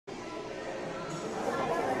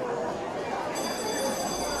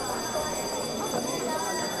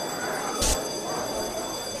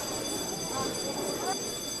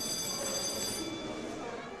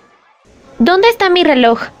¿Dónde está mi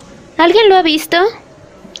reloj? ¿Alguien lo ha visto?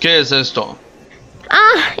 ¿Qué es esto?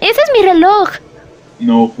 ¡Ah! ¡Ese es mi reloj!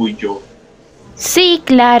 No fui yo. Sí,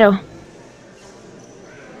 claro.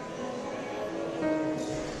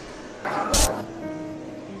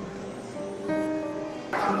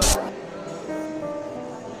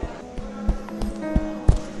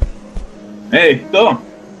 Hey, Tom,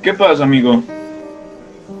 ¿qué pasa, amigo?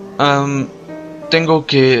 Tengo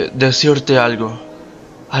que decirte algo.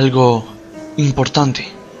 Algo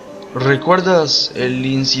importante. ¿Recuerdas el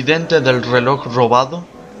incidente del reloj robado?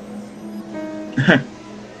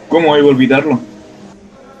 ¿Cómo iba a olvidarlo?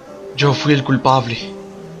 Yo fui el culpable.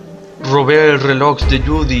 Robé el reloj de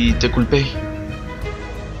Judy y te culpé.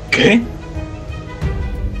 ¿Qué?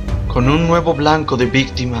 Con un nuevo blanco de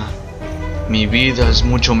víctima, mi vida es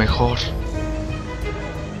mucho mejor.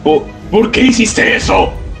 ¿Por qué hiciste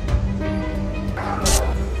eso?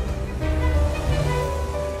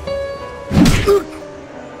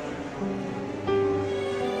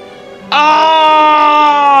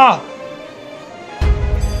 ¡Ah!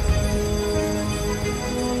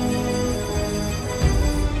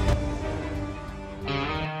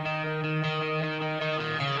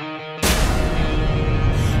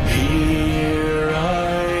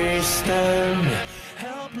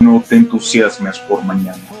 No te entusiasmes por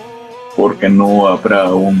mañana, porque no habrá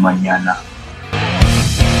un mañana.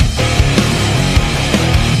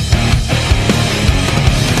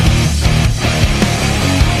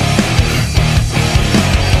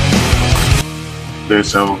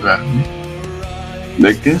 ¿Desahogarme?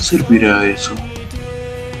 ¿De qué servirá eso?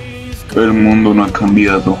 El mundo no ha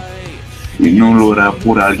cambiado y no lo hará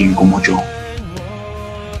por alguien como yo.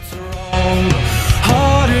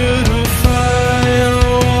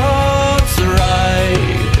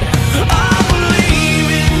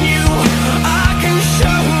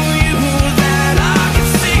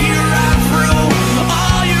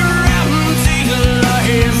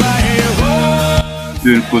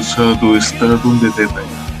 El pasado está donde debe.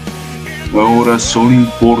 Ahora solo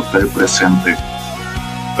importa el presente.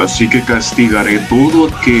 Así que castigaré todo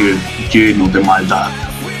aquel lleno de maldad.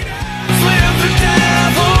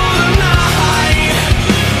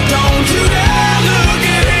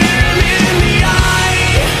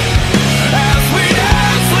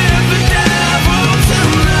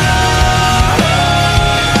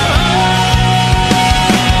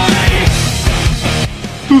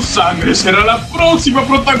 Tu sangre será la próxima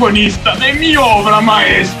protagonista de mi obra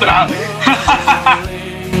maestra.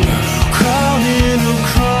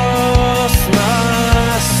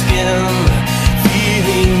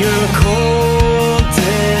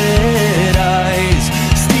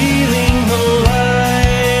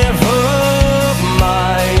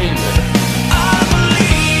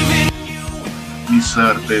 Mis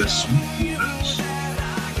artes son puras,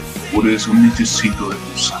 por eso necesito de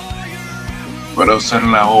tu sangre para hacer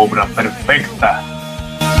la obra perfecta.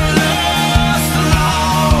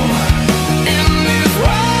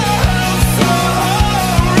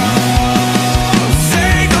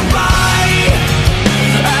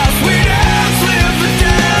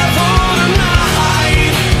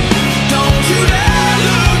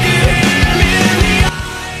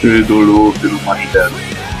 El dolor de la humanidad,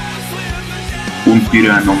 un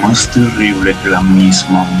tirano más terrible que la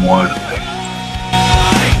misma muerte.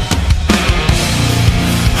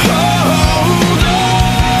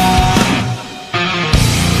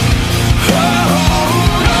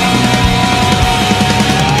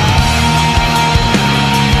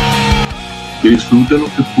 Disfruta lo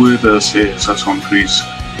que puedas de esa sonrisa.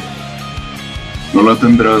 No la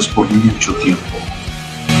tendrás por mucho tiempo.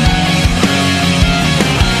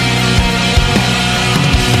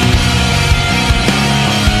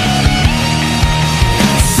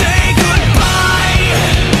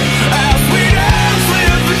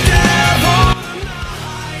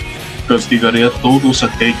 Castigaré a todos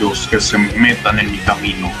aquellos que se metan en mi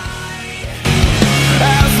camino.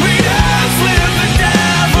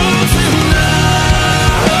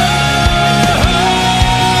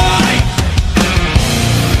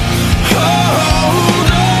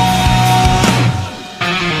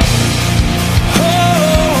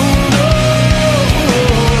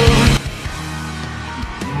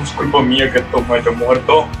 No es culpa mía que Tom haya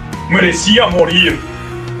muerto. Merecía morir.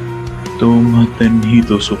 Tom ha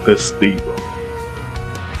tenido su castigo.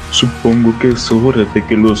 Supongo que es hora de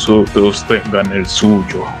que los otros tengan el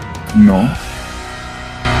suyo, ¿no?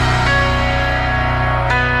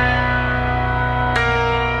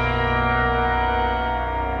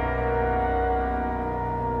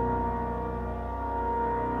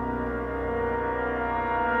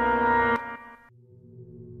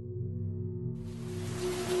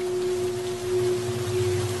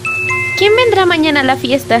 ¿Quién vendrá mañana a la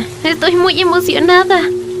fiesta? Estoy muy emocionada.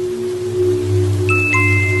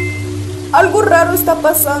 Algo raro está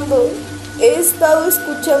pasando. He estado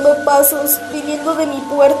escuchando pasos viniendo de mi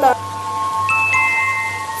puerta.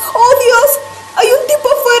 ¡Oh, Dios! Hay un tipo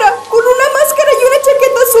afuera con una máscara y una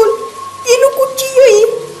chaqueta azul. Tiene un cuchillo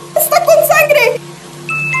y está con sangre.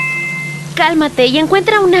 Cálmate y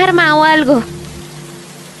encuentra un arma o algo.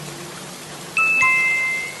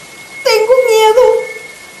 Tengo miedo.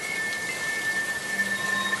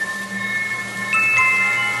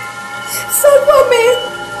 ¡Sálvame!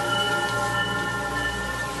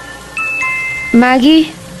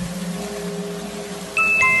 Maggie.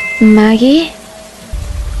 Maggie.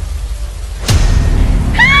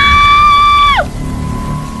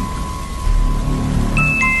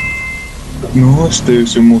 No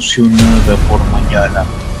estés emocionada por mañana,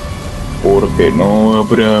 porque no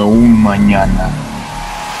habrá un mañana.